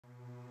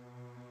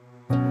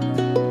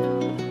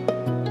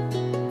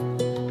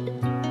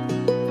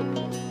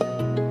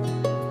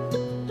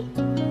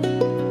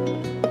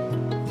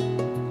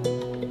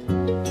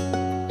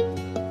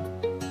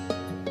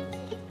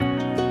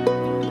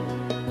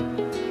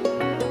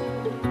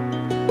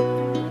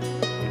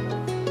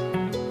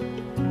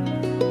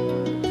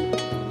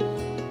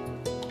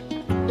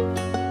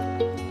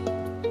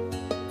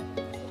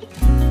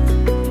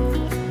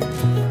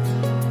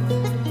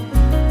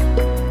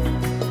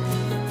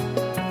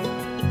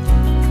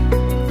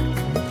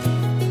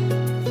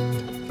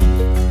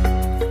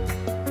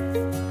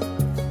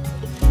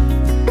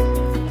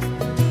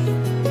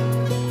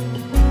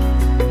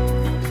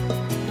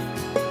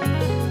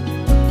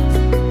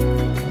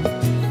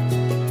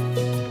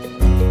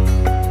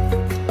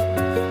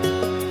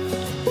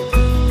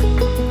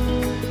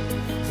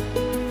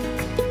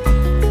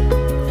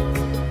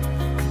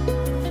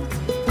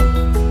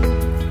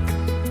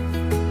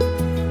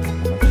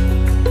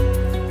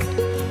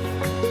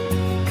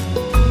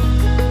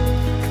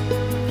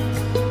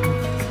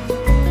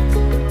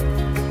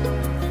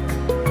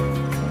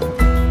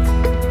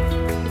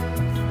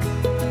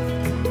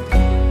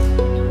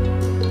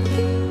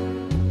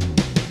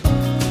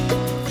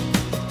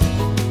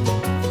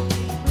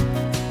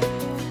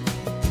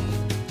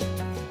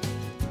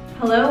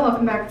Hello,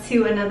 welcome back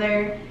to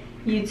another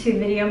YouTube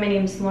video. My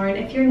name is Lauren.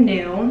 If you're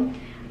new,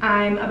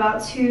 I'm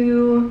about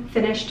to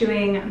finish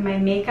doing my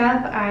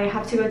makeup. I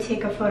have to go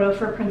take a photo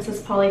for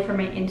Princess Polly for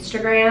my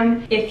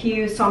Instagram. If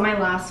you saw my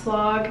last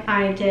vlog,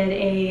 I did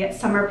a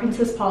summer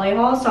Princess Polly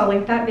haul, so I'll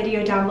link that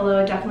video down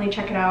below. Definitely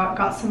check it out.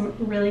 Got some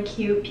really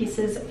cute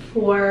pieces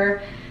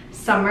for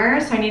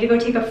summer, so I need to go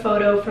take a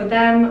photo for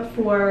them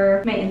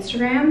for my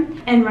Instagram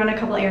and run a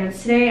couple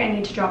errands today. I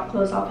need to drop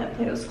clothes off at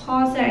Plato's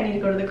Closet. I need to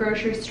go to the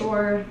grocery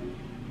store,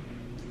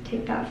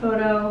 take that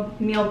photo,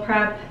 meal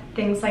prep,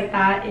 things like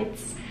that.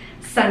 It's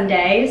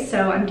Sunday,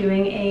 so I'm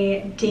doing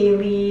a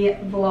daily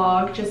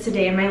vlog, just a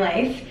day in my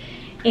life.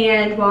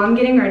 And while I'm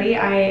getting ready,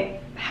 I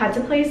had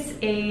to place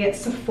a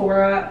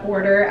Sephora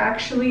order.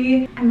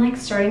 Actually, I'm like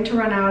starting to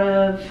run out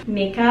of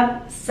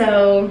makeup,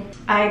 so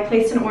I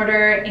placed an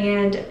order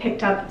and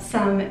picked up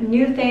some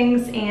new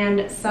things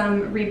and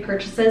some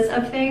repurchases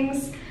of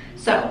things.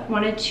 So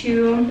wanted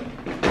to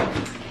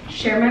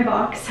share my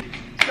box.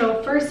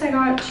 So first I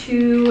got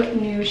 2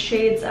 new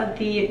shades of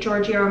the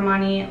Giorgio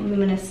Armani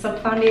Luminous Silk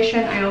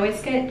Foundation. I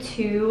always get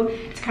 2.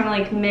 It's kind of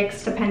like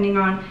mixed depending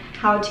on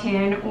how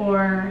tan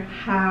or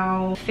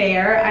how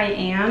fair I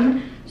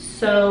am.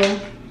 So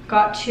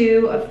got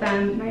 2 of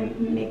them. My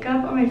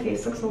makeup on my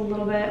face looks a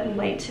little bit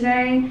light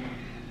today.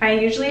 I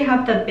usually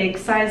have the big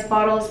size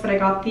bottles, but I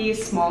got the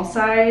small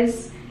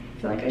size.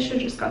 I feel like I should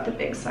have just got the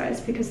big size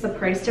because the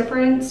price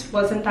difference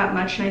wasn't that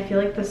much, and I feel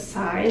like the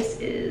size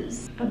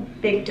is a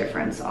big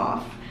difference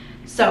off.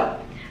 So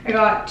I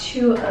got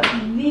 2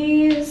 of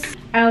these.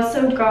 I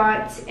also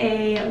got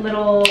a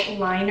little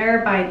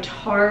liner by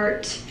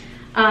Tarte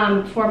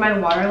for my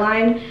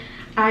waterline.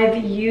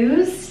 I've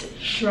used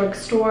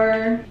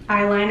drugstore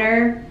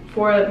eyeliner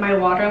for my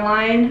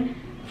waterline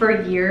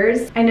for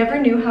years. I never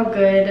knew how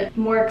good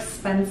more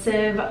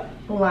expensive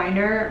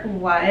liner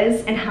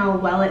was and how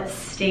well it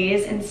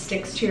stays and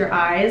sticks to your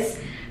eyes.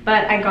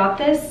 But I got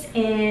this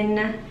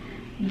in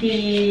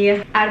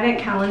the advent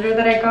calendar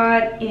that I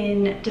got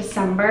in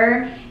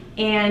December,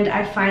 and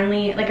I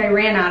finally, like, I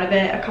ran out of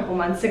it a couple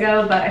months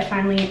ago, but I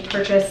finally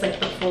purchased like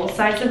the full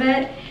size of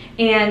it.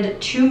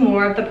 And 2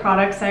 more of the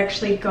products I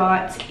actually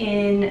got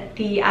in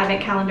the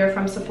advent calendar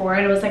from Sephora,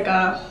 and it was like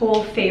a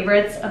whole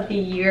favorites of the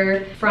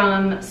year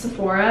from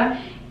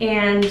Sephora,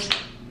 and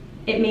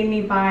it made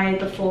me buy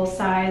the full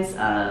size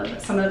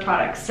of some of the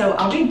products. So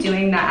I'll be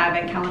doing that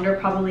advent calendar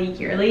probably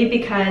yearly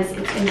because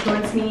it's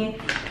influenced me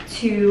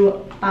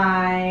to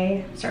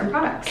buy certain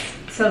products.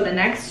 So the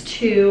next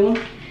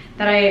 2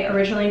 that I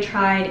originally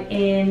tried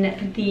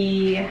in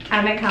the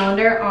advent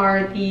calendar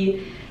are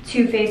the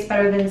Too Faced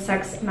Better Than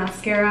Sex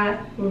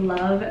mascara.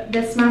 Love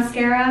this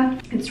mascara.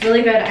 It's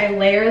really good. I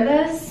layer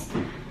this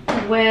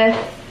with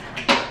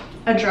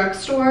a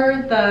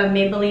drugstore, the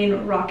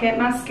Maybelline Rocket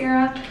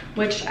mascara,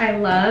 which I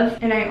love.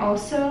 And I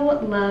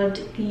also loved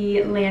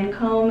the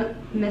Lancome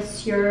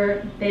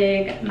Monsieur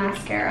Big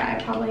mascara.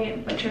 I probably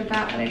butchered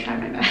that, but I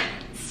tried my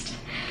best.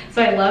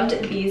 So I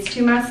loved these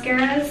 2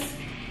 mascaras.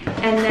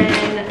 And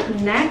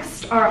then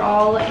next are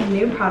all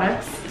new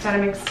products that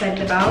I'm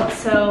excited about.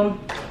 So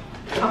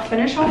I'll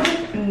finish off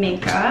with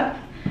makeup.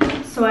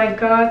 So I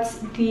got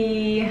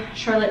the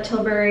Charlotte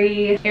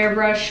Tilbury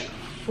Airbrush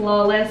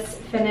Flawless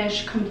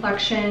Finish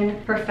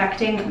Complexion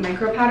Perfecting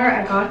Micro Powder.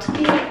 I got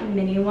the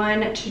mini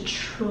one to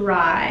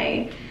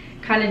try,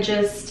 kind of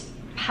just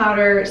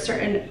powder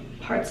certain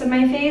parts of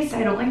my face.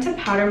 I don't like to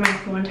powder my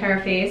whole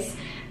entire face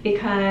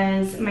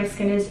because my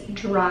skin is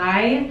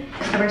dry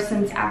ever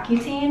since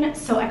Accutane,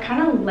 so I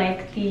kind of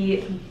like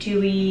the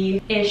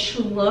dewy-ish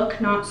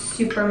look, not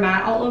super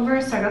matte all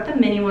over. So I got the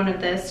mini one of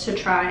this to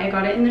try. I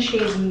got it in the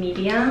shade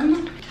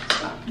medium.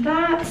 Got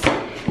that.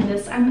 And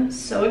this I'm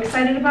so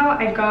excited about.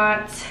 I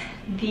got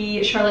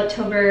the Charlotte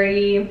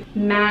Tilbury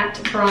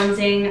Matte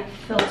Bronzing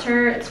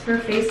Filter. It's for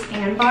face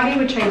and body,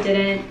 which I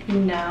didn't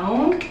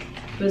know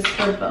it was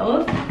for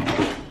both.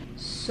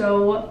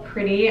 So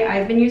pretty.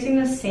 I've been using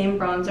the same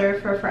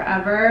bronzer for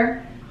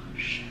forever.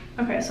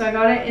 Okay, so I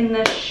got it in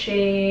the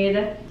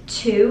shade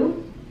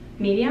 2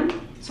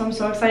 medium. So I'm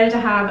so excited to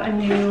have a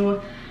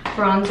new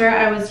bronzer.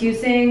 I was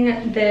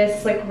using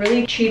this like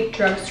really cheap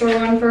drugstore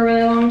one for a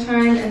really long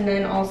time, and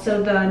then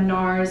also the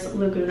NARS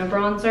Laguna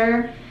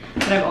bronzer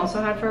that I've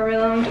also had for a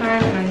really long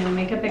time, and I know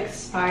makeup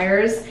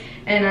expires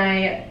and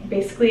I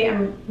basically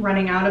am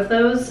running out of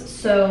those,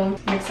 so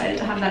I'm excited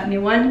to have that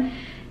new one.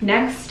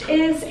 Next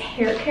is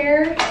hair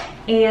care,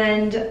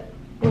 and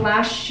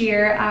last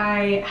year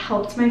I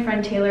helped my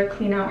friend Taylor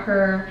clean out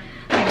her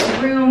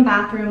like room,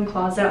 bathroom,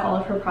 closet, all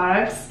of her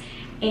products,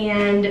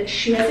 and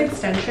she has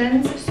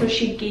extensions, so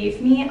she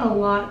gave me a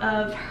lot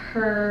of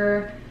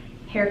her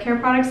hair care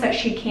products that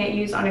she can't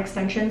use on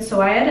extensions.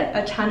 So I had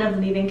a ton of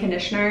leave-in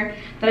conditioner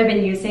that I've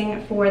been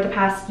using for the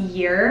past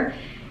year,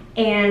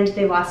 and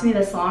they lasted me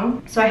this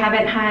long, so I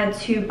haven't had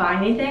to buy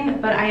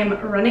anything, but I am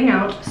running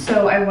out,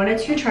 so I wanted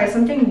to try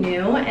something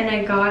new, and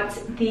I got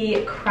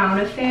the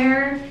Crown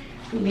Affair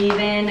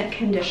leave-in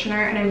conditioner,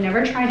 and I've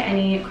never tried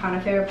any Crown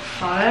Affair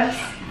products,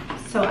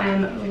 so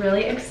I'm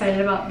really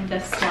excited about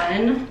this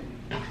one.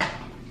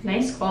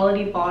 nice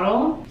quality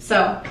bottle.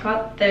 So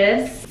got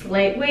this. It's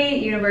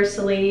lightweight,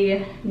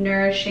 universally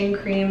nourishing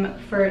cream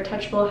for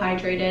touchable,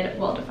 hydrated,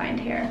 well-defined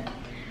hair.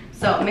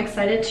 So I'm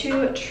excited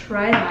to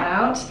try that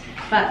out.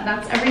 But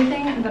that's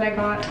everything that I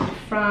got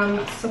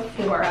from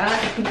Sephora.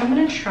 I think I'm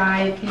gonna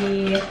try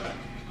the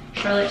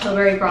Charlotte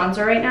Tilbury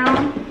bronzer right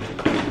now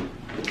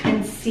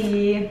and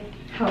see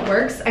how it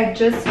works. I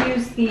just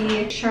used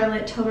the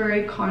Charlotte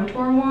Tilbury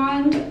contour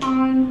wand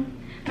on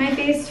my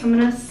face, so I'm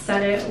gonna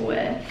set it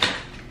with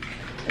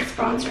this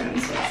bronzer. I'm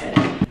so excited.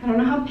 I don't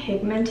know how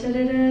pigmented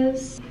it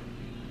is.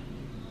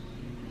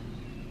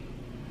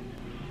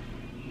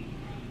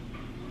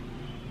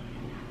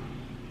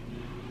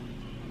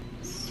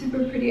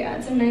 Super pretty,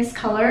 adds a nice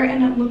color,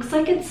 and it looks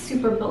like it's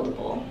super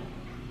buildable.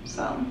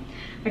 So I'm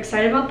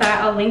excited about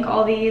that. I'll link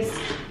all these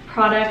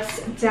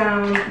products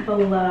down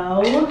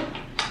below.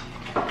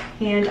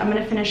 And I'm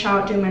gonna finish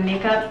out doing my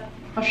makeup.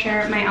 I'll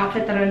share my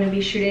outfit that I'm gonna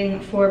be shooting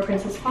for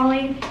Princess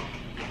Polly.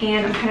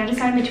 And I'm kind of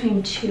deciding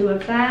between two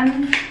of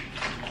them.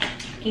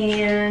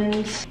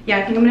 And yeah,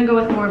 I think I'm gonna go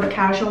with more of a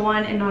casual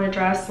one and not a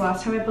dress.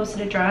 Last time I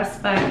posted a dress,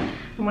 but I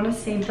wanna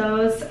save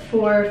those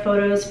for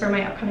photos for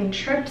my upcoming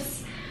trips.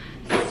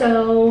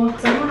 So,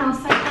 does anyone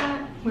else like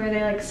that? Where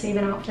they like save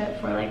an outfit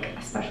for like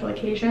a special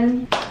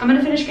occasion? I'm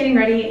gonna finish getting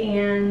ready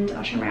and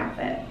I'll share my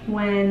outfit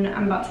when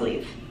I'm about to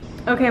leave.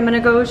 Okay, I'm gonna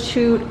go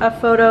shoot a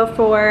photo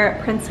for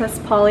Princess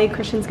Polly.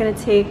 Christian's gonna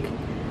take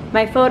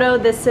my photo.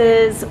 This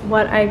is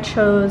what I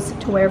chose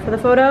to wear for the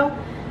photo.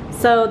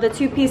 So the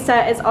two-piece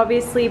set is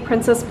obviously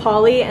Princess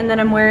Polly, and then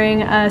I'm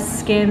wearing a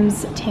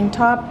Skims tank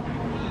top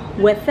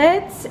with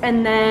it,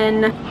 and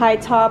then high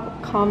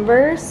top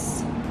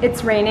Converse.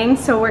 It's raining,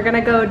 so we're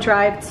gonna go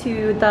drive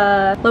to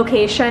the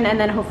location, and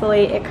then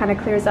hopefully it kind of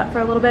clears up for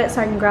a little bit so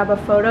I can grab a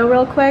photo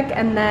real quick,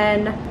 and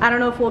then I don't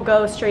know if we'll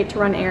go straight to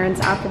run errands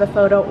after the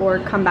photo or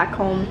come back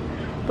home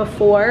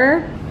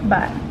before,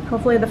 but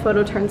hopefully the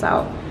photo turns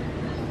out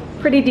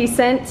pretty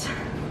decent.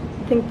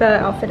 I think the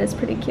outfit is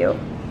pretty cute.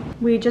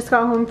 We just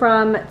got home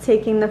from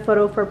taking the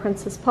photo for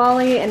Princess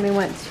Polly, and we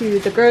went to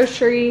the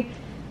grocery.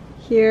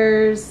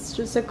 Here's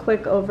just a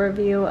quick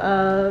overview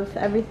of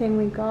everything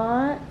we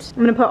got.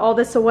 I'm gonna put all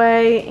this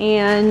away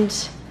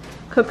and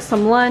cook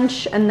some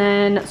lunch and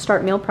then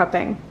start meal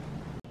prepping.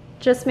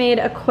 Just made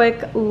a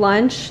quick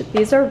lunch.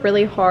 These are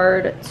really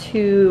hard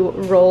to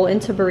roll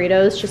into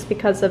burritos just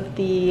because of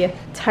the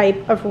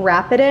type of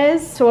wrap it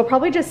is. So we'll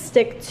probably just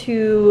stick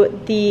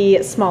to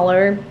the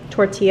smaller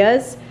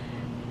tortillas,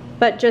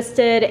 but just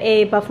did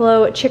a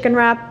buffalo chicken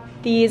wrap.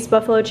 These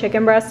buffalo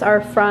chicken breasts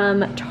are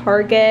from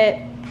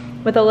Target,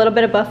 with a little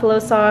bit of buffalo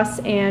sauce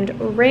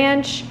and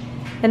ranch,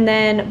 and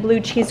then blue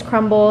cheese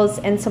crumbles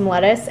and some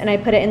lettuce, and I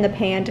put it in the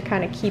pan to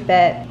kind of keep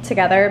it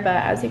together, but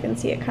as you can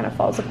see it kind of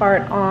falls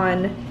apart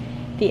on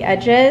the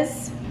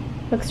edges.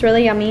 Looks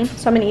really yummy,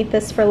 so I'm gonna eat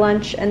this for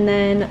lunch and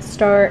then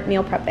start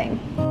meal prepping.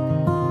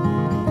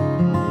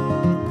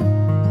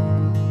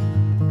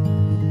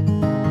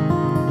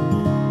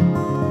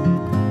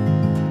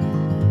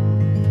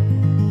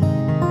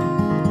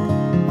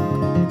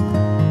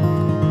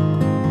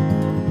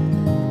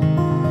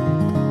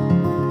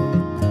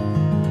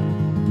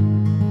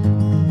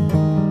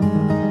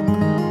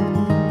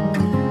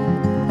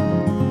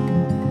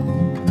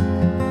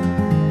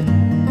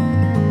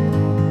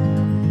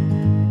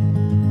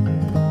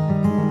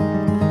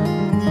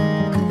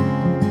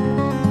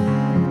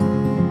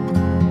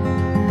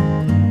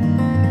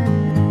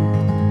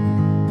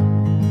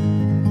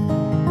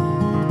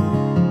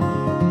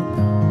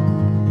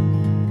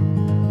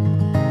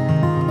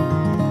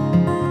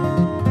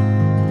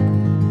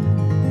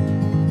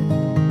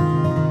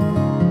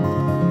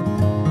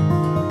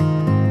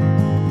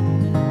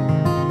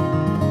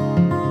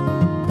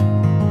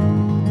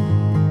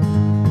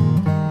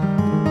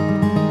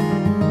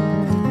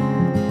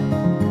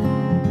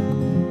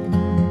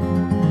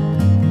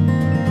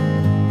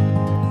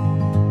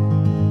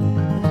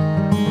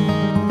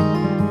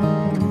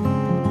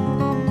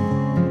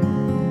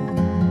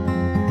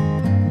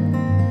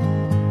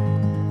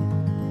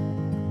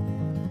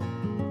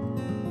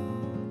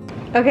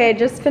 Okay, I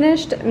just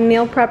finished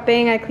meal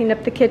prepping. I cleaned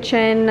up the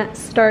kitchen,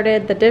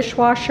 started the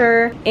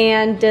dishwasher,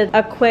 and did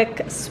a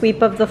quick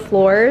sweep of the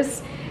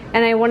floors.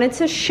 And I wanted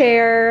to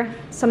share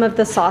some of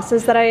the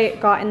sauces that I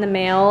got in the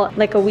mail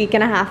like a week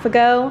and a half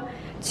ago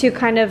to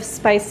kind of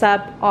spice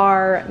up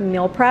our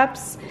meal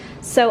preps.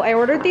 So I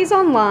ordered these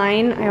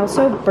online. I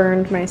also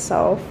burned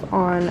myself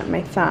on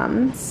my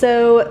thumb.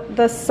 So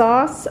the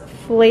sauce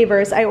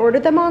flavors, I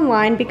ordered them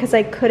online because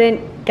I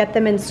couldn't get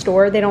them in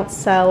store. They don't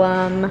sell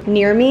them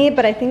near me,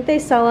 but I think they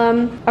sell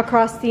them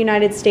across the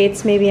United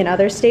States, maybe in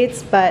other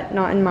states, but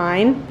not in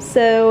mine.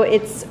 So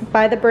it's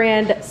by the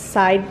brand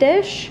Side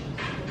Dish.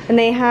 And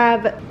they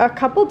have a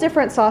couple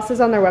different sauces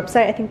on their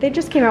website. I think they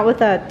just came out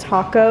with a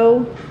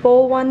taco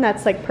bowl one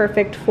that's like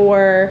perfect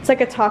for, it's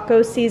like a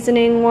taco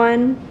seasoning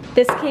one.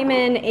 This came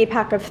in a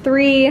pack of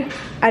 3.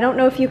 I don't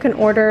know if you can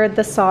order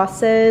the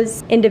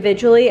sauces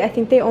individually. I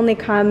think they only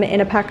come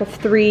in a pack of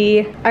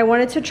 3. I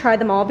wanted to try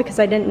them all because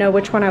I didn't know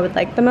which one I would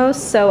like the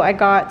most. So I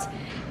got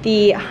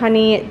the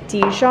honey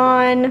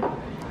Dijon,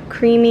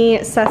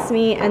 creamy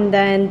sesame, and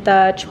then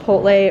the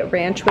chipotle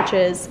ranch, which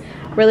is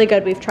really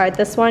good. We've tried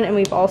this one and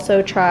we've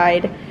also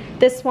tried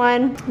this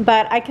one,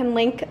 but I can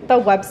link the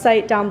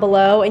website down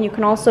below, and you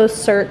can also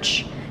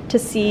search to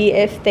see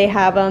if they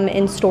have them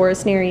in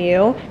stores near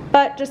you.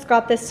 But just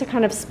got this to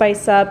kind of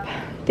spice up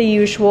the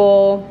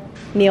usual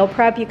meal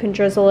prep. You can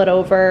drizzle it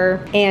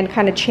over and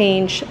kind of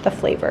change the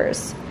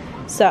flavors.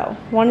 So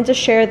wanted to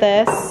share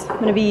this. I'm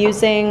gonna be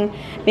using,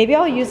 maybe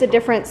I'll use a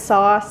different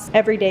sauce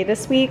every day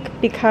this week,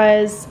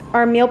 because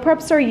our meal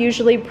preps are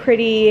usually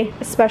pretty,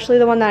 especially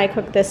the one that I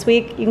cooked this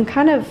week, you can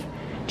kind of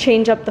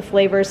change up the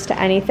flavors to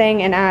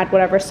anything and add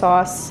whatever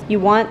sauce you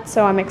want.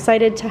 So I'm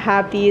excited to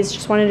have these.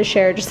 Just wanted to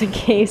share just in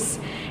case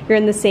you're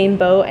in the same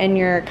boat and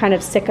you're kind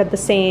of sick of the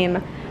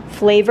same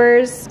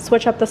flavors.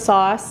 Switch up the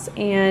sauce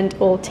and it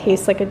will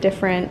taste like a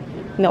different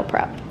meal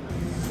prep.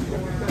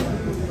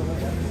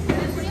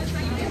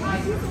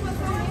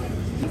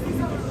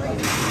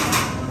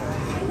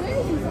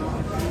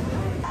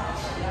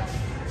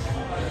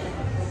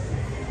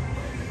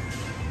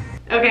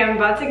 Okay, I'm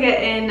about to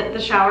get in the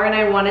shower and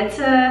I wanted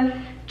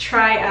to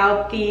try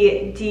out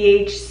the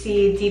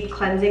DHC Deep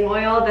Cleansing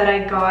Oil that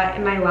I got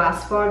in my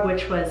last vlog,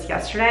 which was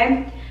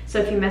yesterday. So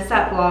if you missed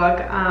that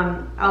vlog,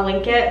 I'll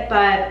link it,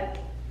 but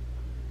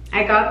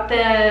I got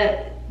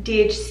the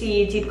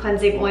DHC Deep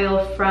Cleansing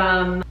Oil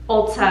from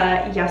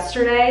Ulta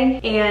yesterday,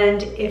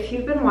 and if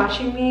you've been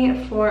watching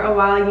me for a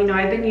while, you know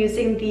I've been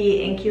using the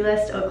Inkey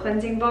List Oat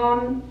Cleansing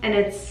Balm, and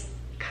it's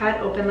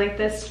cut open like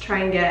this to try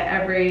and get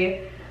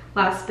every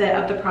last bit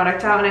of the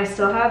product out, and I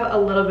still have a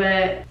little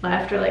bit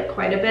left, or like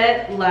quite a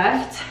bit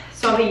left.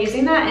 So I'll be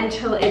using that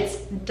until it's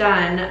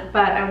done,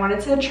 but I wanted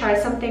to try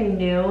something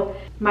new.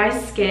 My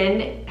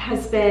skin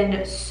has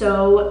been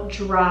so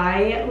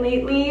dry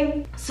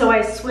lately, so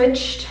I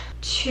switched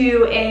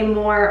to a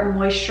more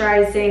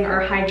moisturizing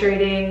or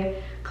hydrating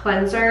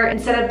cleanser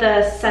instead of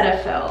the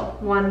Cetaphil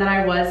one that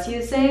I was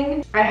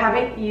using. I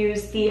haven't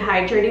used the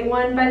hydrating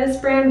one by this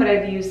brand, but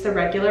I've used the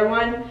regular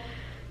one.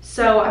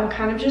 So I'm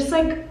kind of just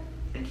like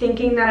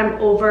thinking that I'm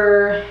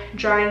over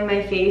drying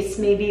my face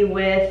maybe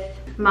with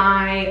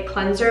my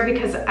cleanser,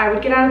 because I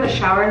would get out of the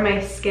shower and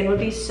my skin would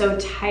be so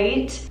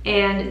tight,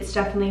 and it's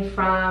definitely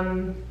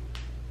from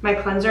my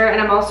cleanser. And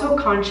I'm also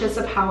conscious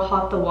of how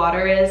hot the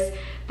water is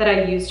that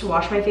I use to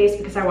wash my face,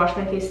 because I wash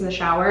my face in the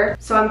shower.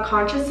 So I'm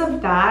conscious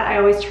of that. I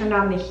always turn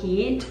down the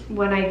heat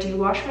when I do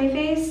wash my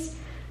face.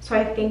 So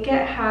I think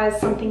it has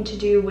something to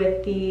do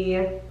with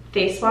the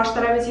face wash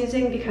that I was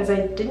using, because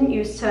I didn't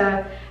used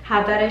to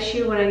have that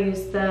issue when I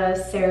used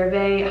the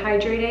CeraVe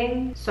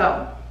hydrating.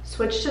 So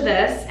switch to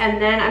this,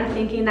 and then I'm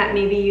thinking that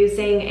maybe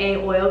using a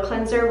oil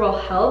cleanser will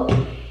help.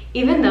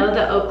 Even though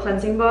the Oat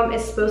Cleansing Balm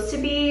is supposed to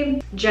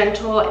be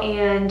gentle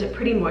and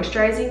pretty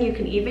moisturizing, you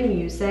can even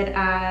use it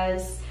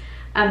as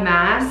a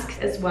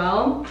mask as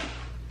well.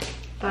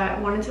 But I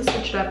wanted to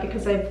switch it up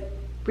because I've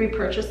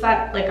repurchased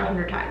that like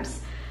 100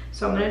 times.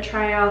 So I'm gonna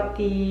try out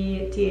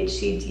the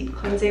DHC Deep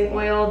Cleansing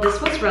Oil.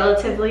 This was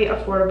relatively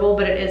affordable,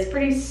 but it is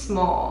pretty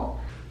small.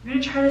 I'm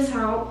gonna try this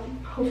out.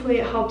 Hopefully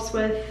it helps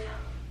with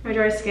my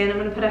dry skin. I'm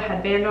gonna put a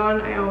headband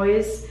on. I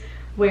always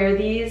wear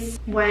these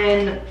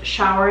when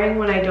showering,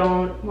 when I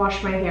don't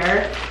wash my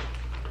hair.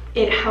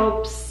 It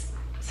helps.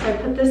 So I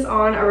put this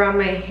on around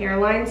my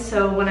hairline,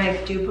 so when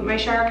I do put my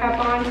shower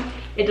cap on,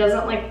 it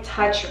doesn't like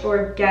touch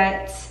or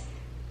get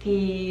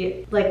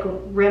the like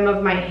rim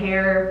of my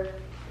hair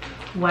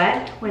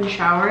wet when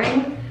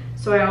showering.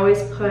 So I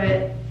always put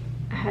a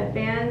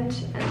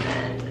headband, and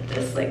then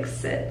this like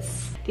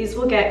sits. These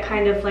will get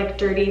kind of like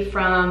dirty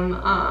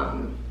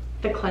from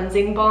the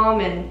cleansing balm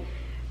and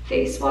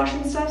face wash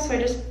and stuff, so I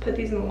just put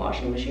these in the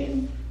washing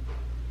machine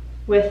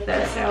with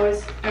this.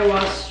 I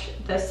wash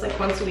this like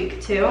once a week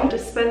too.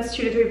 Dispense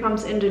 2 to 3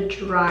 pumps into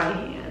dry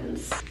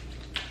hands.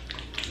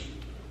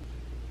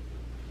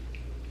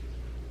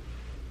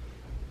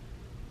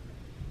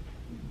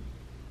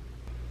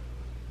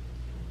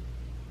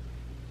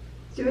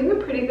 Doing a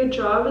pretty good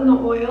job, and the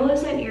oil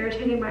isn't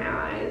irritating my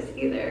eyes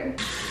either.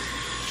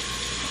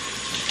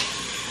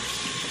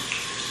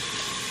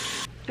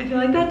 I feel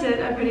like that did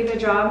a pretty good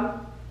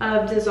job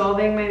of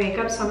dissolving my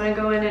makeup, so I'm gonna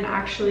go in and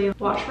actually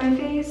wash my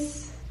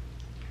face.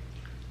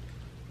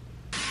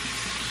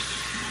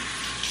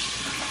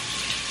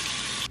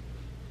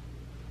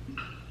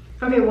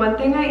 Okay, one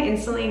thing I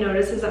instantly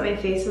noticed is that my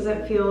face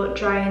doesn't feel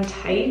dry and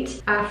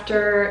tight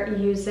after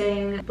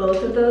using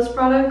both of those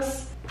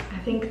products. I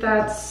think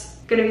that's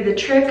gonna be the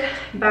trick.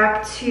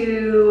 Back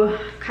to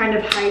kind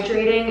of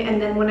hydrating,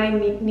 and then when I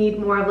need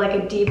more of like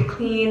a deep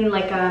clean,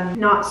 like a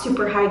not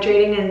super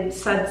hydrating and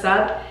suds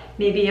up,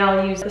 maybe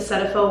I'll use the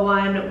Cetaphil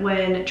one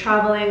when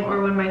traveling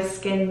or when my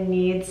skin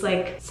needs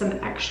like some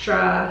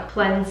extra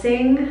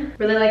cleansing.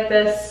 Really like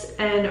this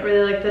and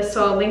really like this,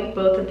 so I'll link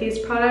both of these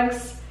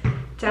products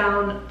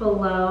down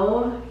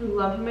below. I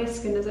love how my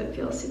skin doesn't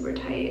feel super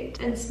tight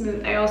and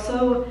smooth. I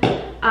also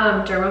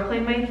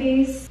dermaplane my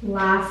face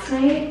last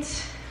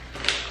night.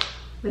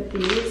 with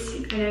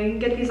these. I know you can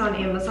get these on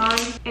Amazon,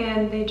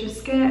 and they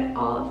just get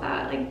all of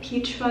that like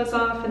peach fuzz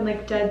off and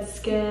like dead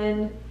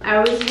skin. I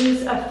always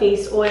use a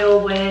face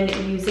oil when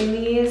using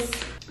these.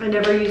 I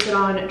never use it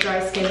on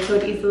dry skin, so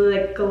it easily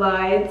like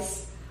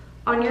glides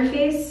on your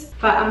face.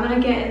 But I'm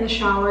gonna get in the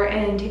shower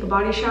and take a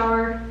body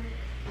shower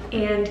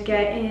and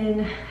get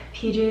in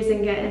PJs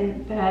and get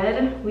in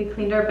bed. We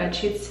cleaned our bed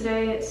sheets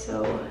today,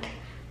 so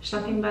there's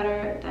nothing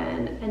better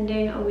than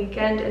ending a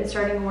weekend and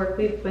starting a work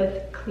week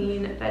with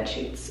clean bed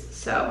sheets.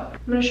 So I'm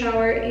gonna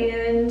shower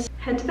and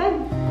head to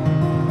bed.